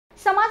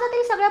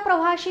समाजातील सगळ्या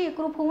प्रवाहाशी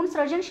एकरूप होऊन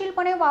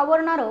सृजनशीलपणे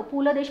वावरणारं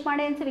पु ल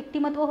देशपांडे यांचे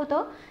व्यक्तिमत्व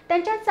होतं।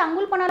 त्यांच्या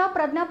चांगुलपणाला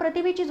प्रज्ञा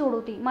प्रतिभेची जोड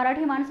होती।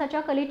 मराठी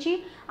माणसाच्या कलेची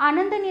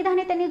आनंद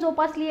निधाने त्यांनी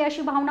जोपासली आहे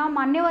अशी भावना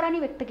मान्यवरांनी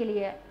व्यक्त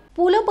केली आहे।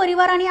 पु ल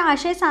परिवार आणि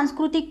आशय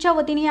सांस्कृतिकच्या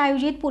वतीने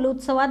आयोजित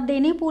पुलोत्सवात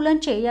देणे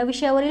पुलंचे या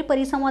विषयावरील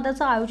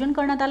परिसंवादाचं आयोजन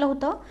करण्यात आलं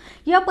होतं।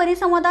 या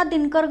परिसंवादात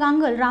दिनकर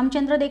गांगल,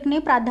 रामचंद्र देखणे,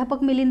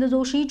 प्राध्यापक मिलिंद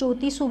जोशी,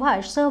 ज्योती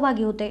सुभाष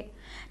सहभागी होते।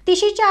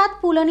 तिशीच्या आत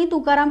पुलंनी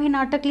तुकाराम हे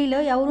नाटक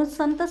लिहिलं, यावरून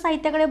संत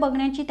साहित्याकडे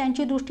बघण्याची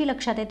त्यांची दृष्टी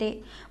लक्षात येते।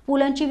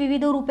 पुलंची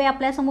विविध रूपे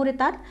आपल्या समोर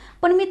येतात,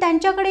 पण मी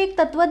त्यांच्याकडे एक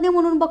तत्वज्ञ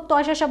म्हणून बघतो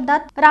अशा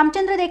शब्दात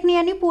रामचंद्र देखणे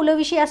यांनी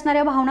पुलंविषयी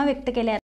असणाऱ्या भावना व्यक्त केल्या।